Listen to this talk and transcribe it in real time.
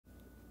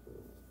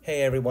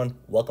Hey everyone,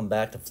 welcome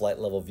back to Flight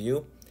Level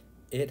View.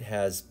 It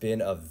has been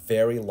a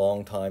very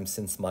long time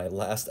since my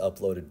last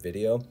uploaded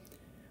video.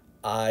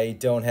 I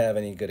don't have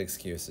any good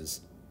excuses.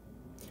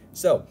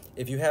 So,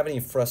 if you have any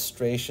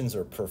frustrations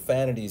or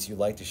profanities you'd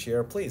like to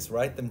share, please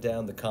write them down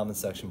in the comment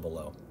section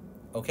below.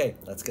 Okay,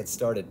 let's get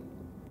started.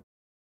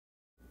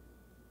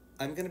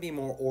 I'm going to be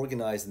more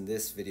organized in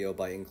this video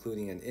by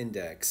including an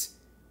index.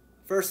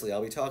 Firstly,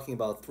 I'll be talking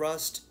about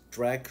thrust,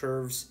 drag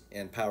curves,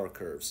 and power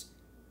curves.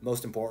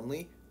 Most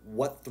importantly,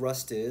 what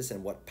thrust is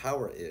and what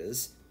power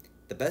is,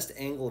 the best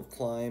angle of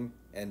climb,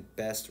 and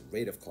best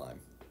rate of climb.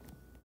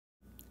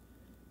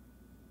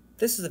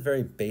 This is a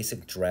very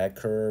basic drag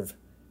curve.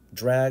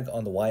 Drag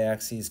on the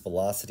y-axis,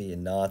 velocity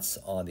in knots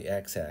on the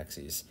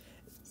x-axis.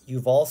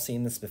 You've all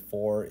seen this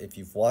before. If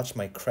you've watched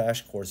my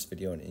crash course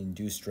video on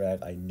induced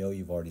drag, I know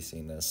you've already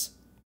seen this.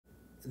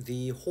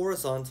 The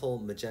horizontal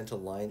magenta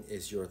line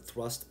is your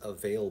thrust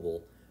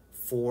available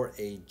for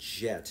a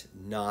jet,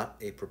 not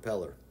a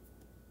propeller.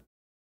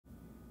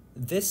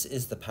 This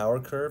is the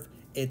power curve.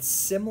 It's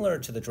similar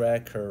to the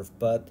drag curve,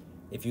 but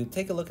if you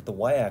take a look at the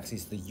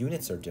y-axis, the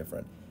units are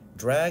different.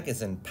 Drag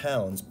is in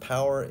pounds,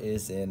 power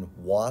is in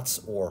watts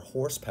or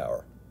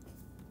horsepower.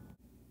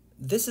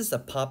 This is a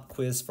pop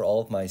quiz for all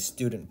of my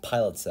student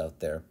pilots out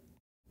there.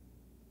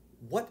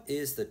 What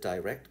is the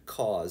direct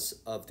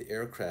cause of the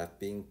aircraft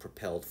being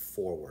propelled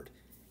forward?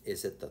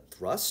 Is it the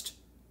thrust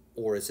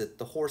or is it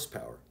the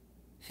horsepower?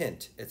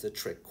 Hint, it's a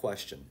trick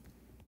question.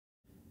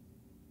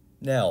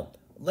 Now,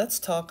 let's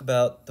talk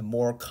about the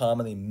more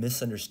commonly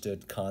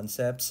misunderstood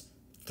concepts,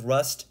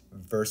 thrust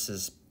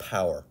versus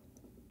power.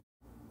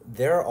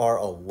 There are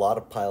a lot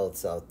of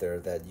pilots out there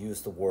that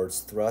use the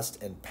words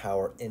thrust and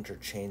power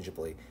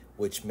interchangeably,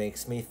 which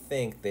makes me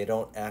think they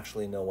don't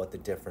actually know what the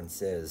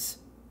difference is.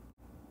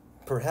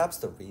 Perhaps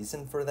the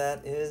reason for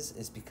that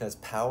is because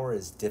power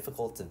is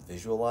difficult to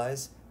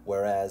visualize,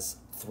 whereas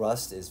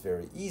thrust is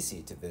very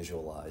easy to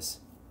visualize.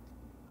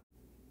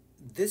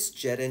 This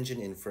jet engine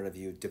in front of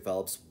you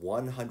develops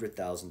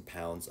 100,000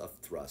 pounds of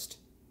thrust.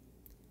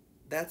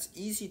 That's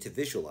easy to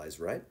visualize,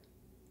 right?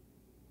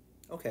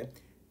 Okay,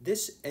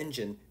 this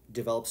engine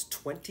develops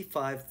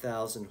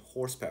 25,000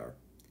 horsepower.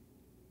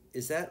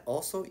 Is that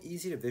also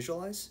easy to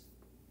visualize?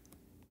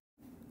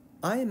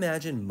 I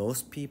imagine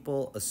most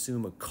people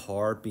assume a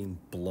car being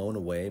blown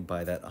away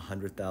by that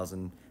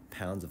 100,000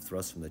 pounds of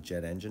thrust from the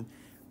jet engine,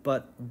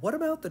 but what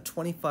about the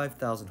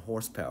 25,000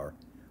 horsepower?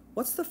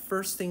 What's the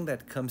first thing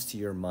that comes to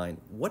your mind?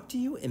 What do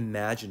you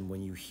imagine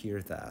when you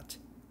hear that?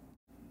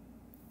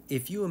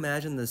 If you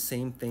imagine the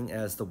same thing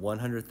as the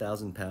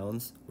 100,000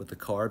 pounds with the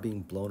car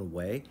being blown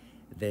away,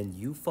 then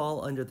you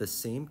fall under the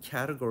same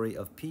category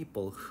of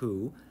people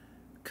who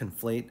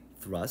conflate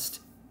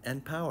thrust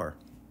and power.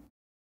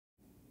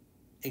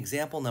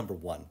 Example number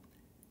 1.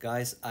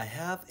 Guys, I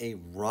have a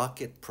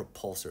rocket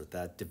propulsor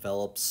that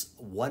develops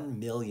 1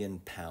 million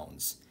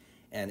pounds,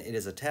 and it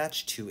is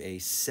attached to a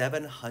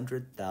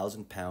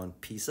 700,000 pound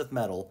piece of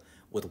metal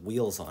with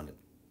wheels on it.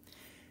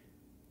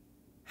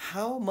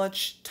 How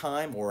much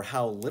time or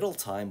how little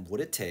time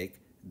would it take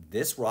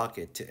this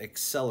rocket to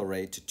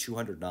accelerate to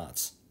 200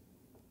 knots?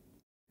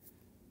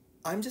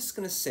 I'm just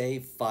going to say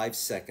 5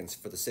 seconds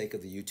for the sake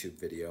of the YouTube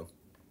video.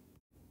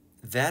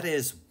 That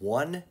is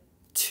 1,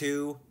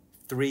 2,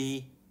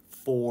 3,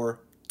 4,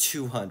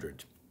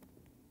 200.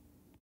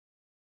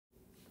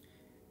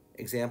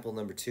 Example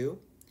number 2.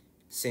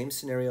 Same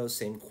scenario,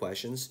 same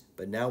questions,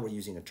 but now we're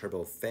using a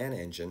turbofan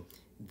engine.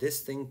 This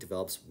thing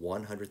develops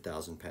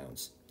 100,000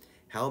 pounds.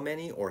 How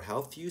many or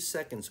how few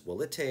seconds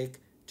will it take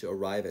to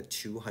arrive at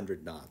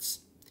 200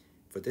 knots?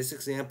 For this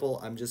example,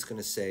 I'm just going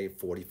to say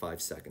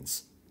 45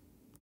 seconds.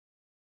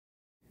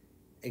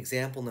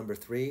 Example number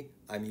 3,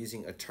 I'm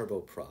using a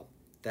turboprop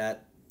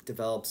that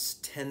develops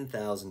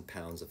 10,000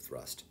 pounds of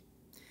thrust.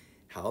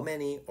 How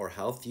many or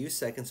how few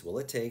seconds will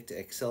it take to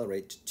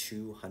accelerate to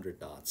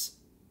 200 knots?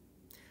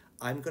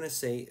 I'm going to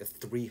say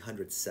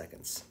 300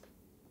 seconds.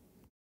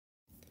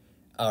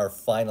 Our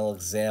final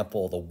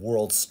example, the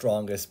world's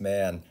strongest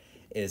man,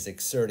 is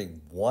exerting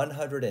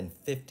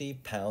 150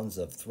 pounds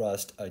of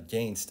thrust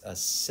against a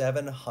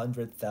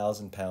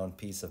 700,000 pound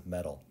piece of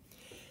metal.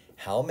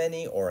 How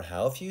many or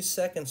how few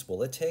seconds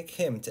will it take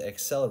him to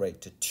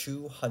accelerate to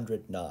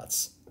 200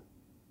 knots?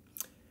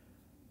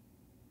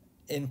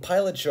 In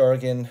pilot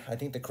jargon, I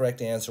think the correct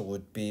answer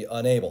would be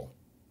unable.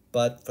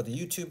 But for the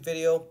YouTube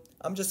video,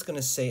 I'm just going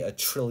to say 1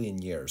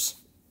 trillion years.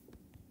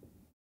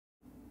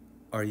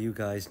 Are you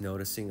guys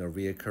noticing a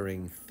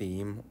reoccurring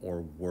theme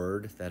or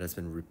word that has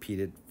been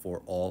repeated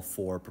for all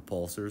 4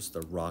 propulsors,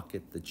 the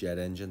rocket, the jet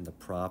engine, the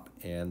prop,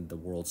 and the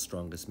world's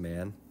strongest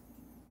man?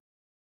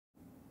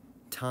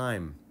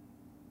 Time.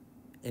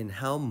 In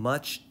how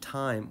much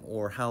time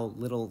or how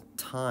little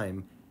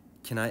time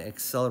can I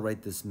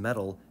accelerate this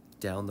metal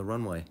down the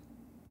runway?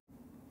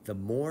 The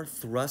more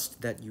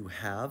thrust that you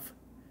have,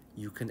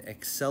 you can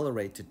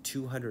accelerate to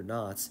 200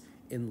 knots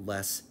in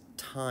less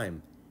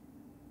time.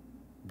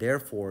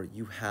 Therefore,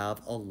 you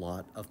have a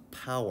lot of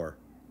power.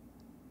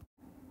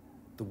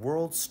 The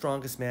world's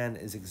strongest man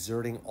is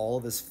exerting all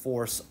of his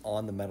force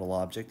on the metal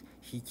object.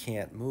 He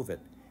can't move it.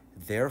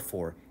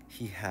 Therefore,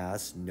 he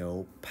has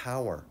no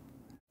power.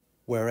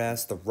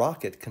 Whereas the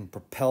rocket can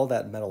propel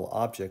that metal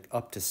object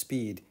up to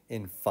speed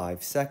in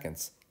 5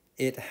 seconds.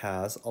 It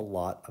has a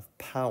lot of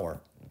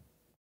power.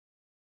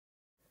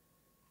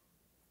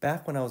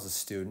 Back when I was a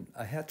student,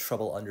 I had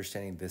trouble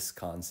understanding this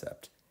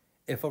concept.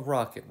 If a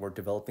rocket were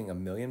developing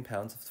 1,000,000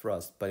 pounds of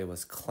thrust, but it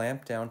was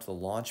clamped down to the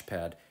launch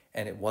pad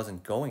and it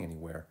wasn't going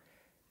anywhere,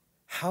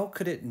 how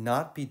could it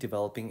not be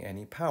developing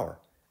any power?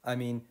 I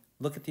mean,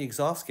 look at the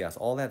exhaust gas,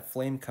 all that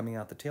flame coming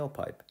out the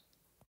tailpipe.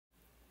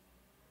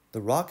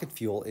 The rocket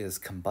fuel is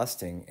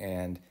combusting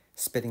and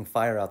spitting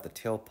fire out the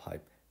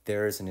tailpipe.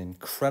 There is an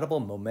incredible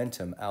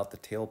momentum out the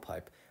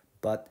tailpipe,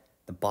 but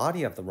the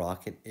body of the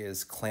rocket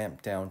is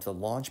clamped down to the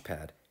launch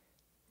pad.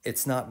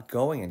 It's not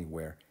going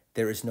anywhere.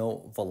 There is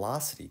no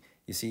velocity.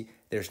 You see,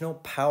 there's no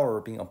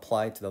power being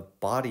applied to the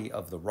body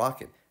of the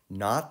rocket,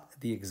 not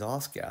the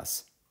exhaust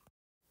gas.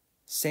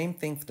 Same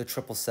thing for the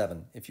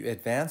 777. If you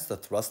advance the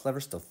thrust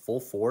levers to full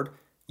forward,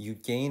 you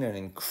gain an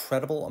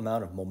incredible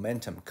amount of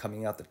momentum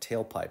coming out the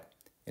tailpipe.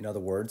 In other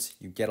words,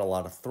 you get a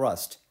lot of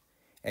thrust,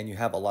 and you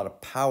have a lot of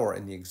power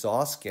in the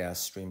exhaust gas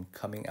stream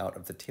coming out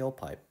of the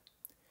tailpipe.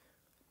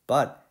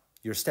 But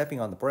you're stepping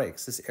on the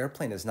brakes. This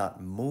airplane is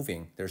not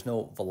moving. There's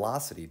no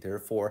velocity.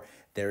 Therefore,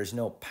 there is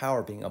no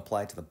power being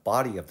applied to the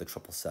body of the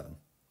 777.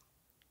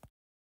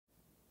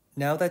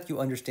 Now that you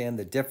understand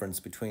the difference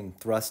between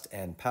thrust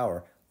and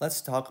power, let's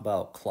talk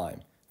about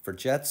climb for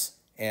jets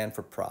and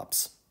for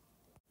props.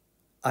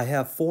 I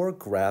have 4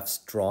 graphs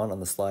drawn on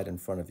the slide in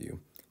front of you.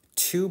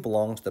 2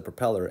 belong to the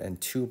propeller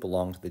and 2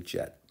 belong to the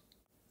jet.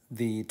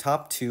 The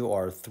top 2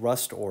 are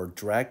thrust or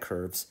drag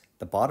curves.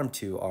 The bottom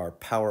 2 are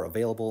power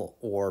available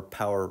or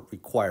power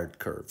required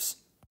curves.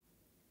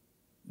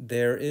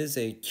 There is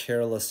a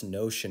careless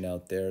notion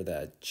out there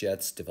that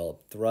jets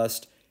develop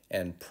thrust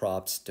and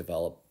props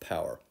develop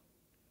power.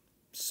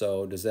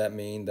 So does that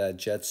mean that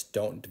jets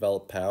don't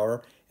develop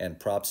power and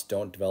props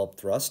don't develop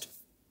thrust?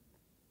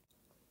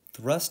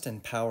 Thrust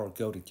and power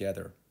go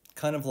together,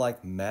 kind of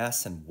like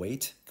mass and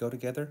weight go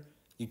together.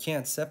 You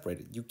can't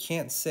separate it. You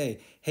can't say,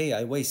 hey,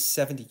 I weigh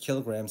 70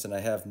 kilograms and I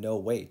have no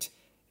weight.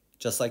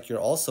 Just like you're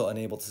also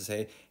unable to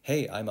say,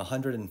 hey, I'm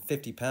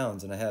 150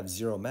 pounds and I have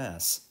 0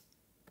 mass.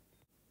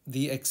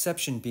 The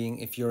exception being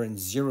if you're in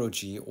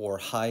 0G or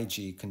high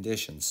G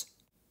conditions.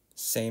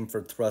 Same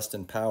for thrust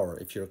and power.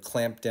 If you're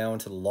clamped down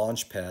to the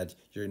launch pad,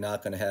 you're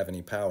not going to have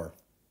any power.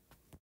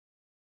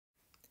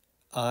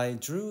 I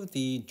drew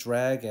the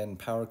drag and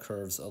power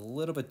curves a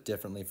little bit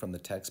differently from the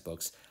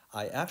textbooks.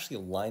 I actually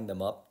lined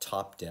them up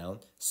top down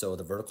so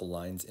the vertical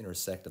lines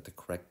intersect at the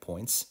correct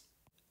points.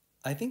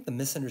 I think the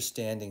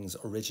misunderstandings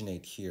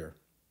originate here.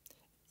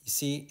 You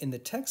see, in the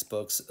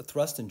textbooks,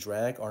 thrust and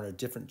drag are in a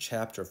different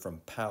chapter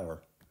from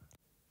power.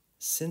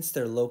 Since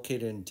they're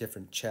located in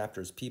different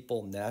chapters,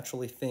 people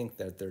naturally think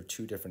that they're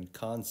 2 different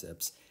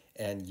concepts.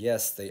 And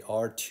yes, they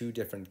are 2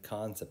 different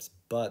concepts,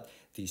 but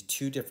these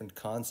 2 different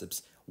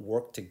concepts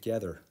work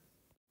together.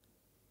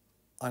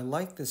 I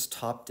like this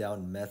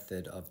top-down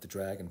method of the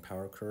drag and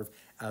power curve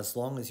as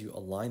long as you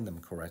align them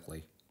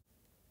correctly.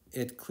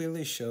 It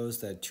clearly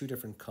shows that 2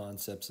 different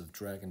concepts of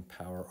drag and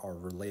power are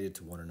related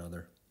to one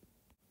another.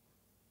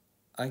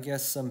 I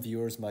guess some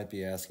viewers might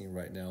be asking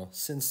right now,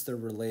 since they're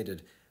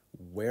related,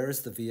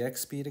 where's the VX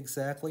speed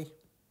exactly?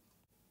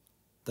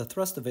 The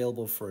thrust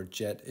available for a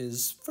jet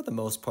is, for the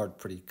most part,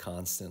 pretty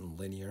constant and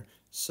linear,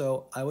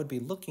 so I would be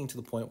looking to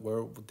the point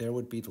where there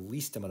would be the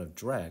least amount of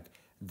drag.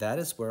 That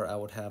is where I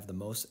would have the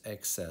most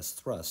excess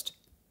thrust.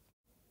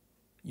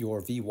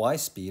 Your Vy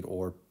speed,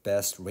 or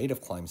best rate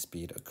of climb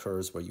speed,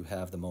 occurs where you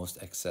have the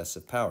most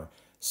excessive power,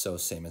 so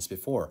same as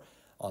before.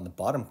 On the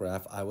bottom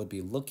graph, I would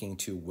be looking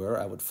to where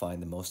I would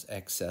find the most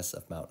excess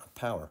amount of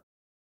power.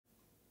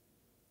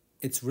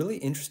 It's really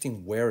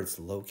interesting where it's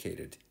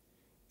located.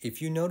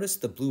 If you notice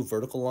the blue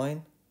vertical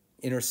line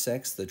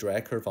intersects the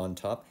drag curve on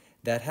top,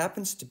 that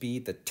happens to be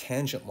the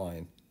tangent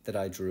line that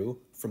I drew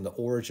from the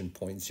origin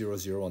point 0,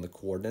 0 on the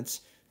coordinates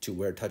to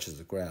where it touches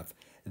the graph.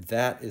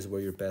 That is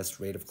where your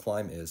best rate of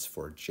climb is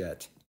for a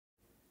jet.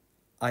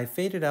 I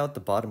faded out the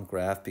bottom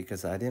graph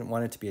because I didn't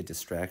want it to be a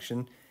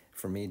distraction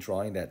for me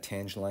drawing that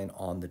tangent line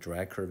on the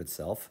drag curve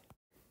itself.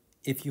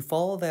 If you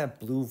follow that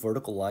blue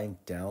vertical line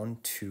down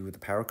to the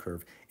power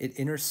curve, it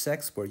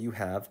intersects where you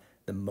have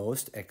the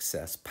most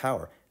excess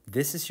power.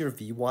 This is your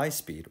Vy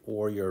speed,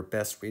 or your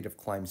best rate of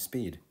climb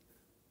speed.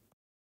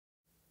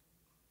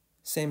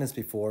 Same as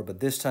before, but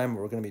this time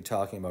we're going to be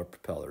talking about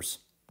propellers.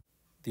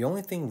 The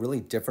only thing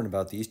really different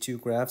about these 2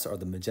 graphs are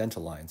the magenta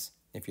lines.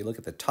 If you look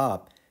at the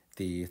top,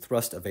 the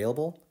thrust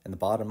available, and the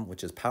bottom,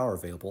 which is power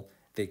available,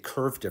 they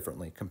curve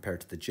differently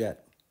compared to the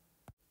jet.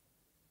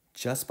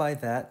 Just by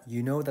that,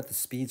 you know that the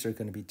speeds are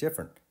going to be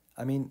different.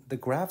 I mean, the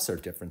graphs are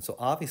different, so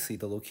obviously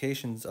the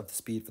locations of the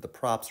speed for the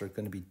props are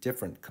going to be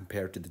different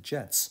compared to the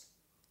jets.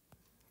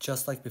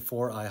 Just like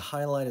before, I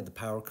highlighted the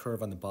power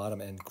curve on the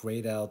bottom and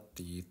grayed out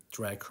the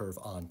drag curve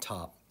on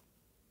top.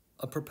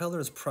 A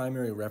propeller's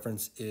primary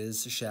reference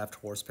is shaft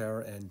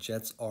horsepower and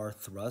jets are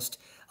thrust.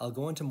 I'll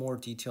go into more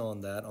detail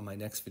on that on my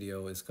next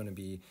video. Is going to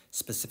be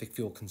specific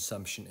fuel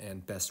consumption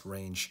and best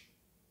range.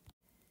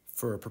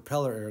 For a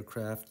propeller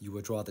aircraft, you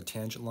would draw the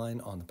tangent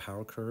line on the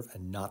power curve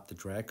and not the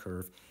drag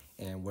curve.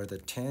 And where the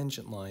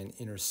tangent line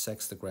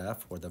intersects the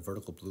graph, where the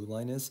vertical blue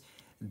line is,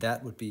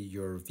 that would be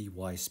your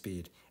VY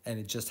speed. And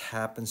it just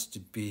happens to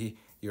be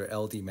your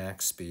LD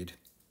max speed.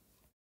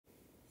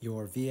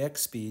 Your VX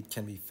speed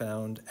can be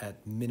found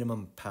at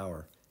minimum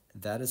power.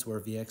 That is where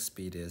VX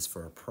speed is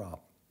for a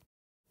prop.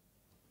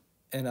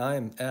 And I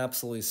am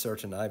absolutely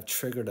certain I've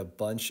triggered a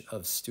bunch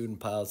of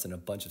student pilots and a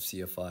bunch of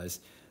CFIs.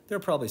 They're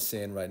probably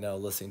saying right now,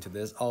 listening to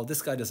this, oh,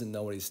 this guy doesn't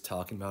know what he's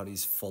talking about,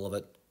 he's full of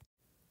it.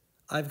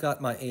 I've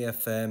got my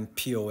AFM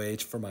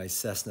POH for my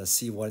Cessna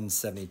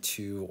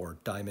C-172 or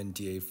Diamond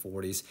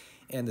DA-40s,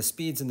 and the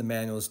speeds in the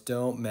manuals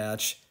don't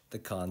match the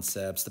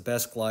concepts. The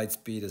best glide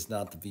speed is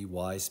not the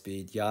VY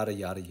speed, yada,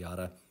 yada,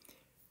 yada.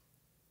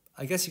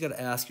 I guess you got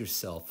to ask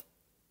yourself,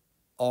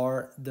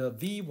 are the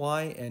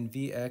VY and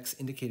VX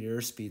indicated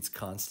airspeeds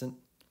constant?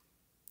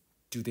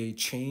 Do they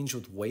change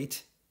with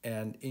weight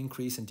and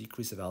increase and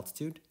decrease of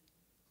altitude?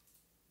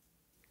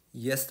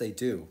 Yes, they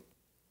do.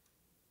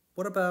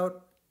 What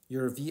about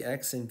your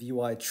VX and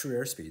VY true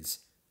airspeeds?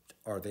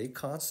 Are they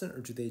constant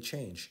or do they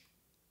change?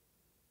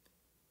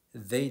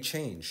 They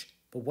change.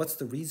 But what's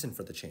the reason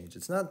for the change?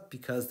 It's not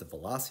because the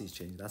velocity is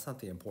changing. That's not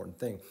the important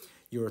thing.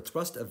 Your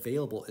thrust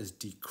available is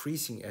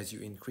decreasing as you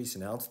increase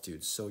in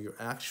altitude. So your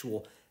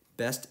actual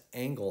best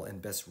angle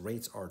and best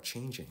rates are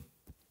changing.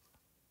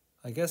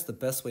 I guess the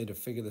best way to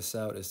figure this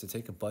out is to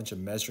take a bunch of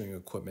measuring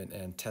equipment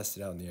and test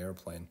it out in the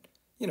airplane.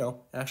 You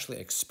know, actually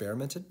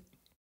experiment it.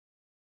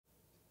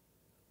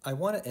 I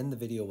want to end the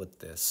video with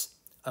this.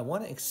 I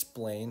want to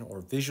explain or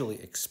visually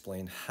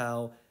explain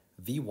how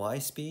VY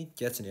speed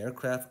gets an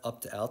aircraft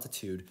up to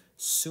altitude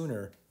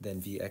sooner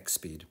than VX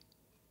speed.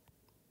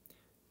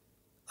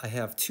 I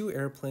have two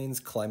airplanes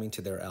climbing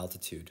to their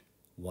altitude.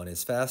 One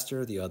is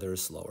faster, the other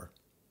is slower.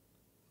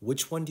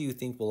 Which one do you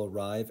think will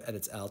arrive at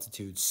its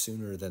altitude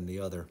sooner than the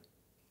other?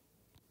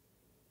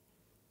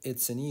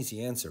 It's an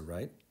easy answer,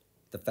 right?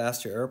 The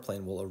faster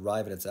airplane will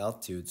arrive at its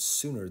altitude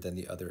sooner than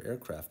the other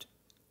aircraft.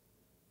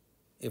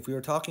 If we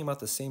were talking about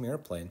the same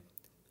airplane,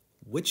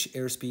 which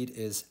airspeed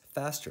is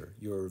faster,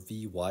 your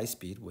VY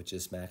speed, which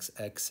is max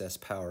excess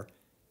power,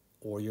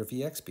 or your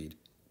VX speed,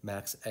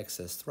 max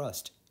excess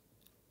thrust?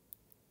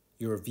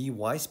 Your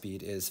VY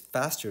speed is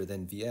faster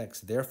than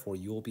VX, therefore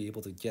you will be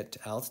able to get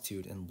to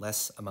altitude in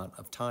less amount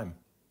of time.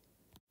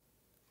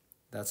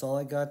 That's all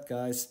I got,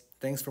 guys.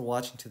 Thanks for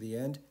watching to the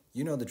end.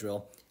 You know the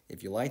drill.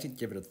 If you liked it,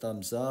 give it a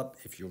thumbs up.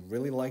 If you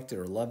really liked it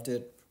or loved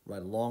it,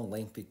 write a long,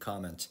 lengthy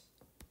comment.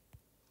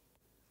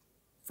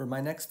 For my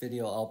next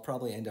video, I'll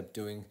probably end up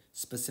doing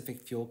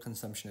specific fuel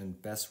consumption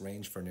and best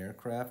range for an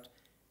aircraft.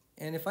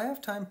 And if I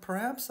have time,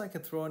 perhaps I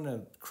could throw in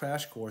a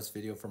crash course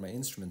video for my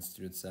instrument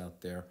students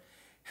out there.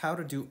 How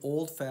to do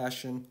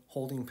old-fashioned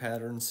holding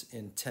patterns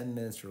in 10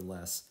 minutes or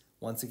less.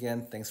 Once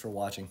again, thanks for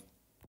watching.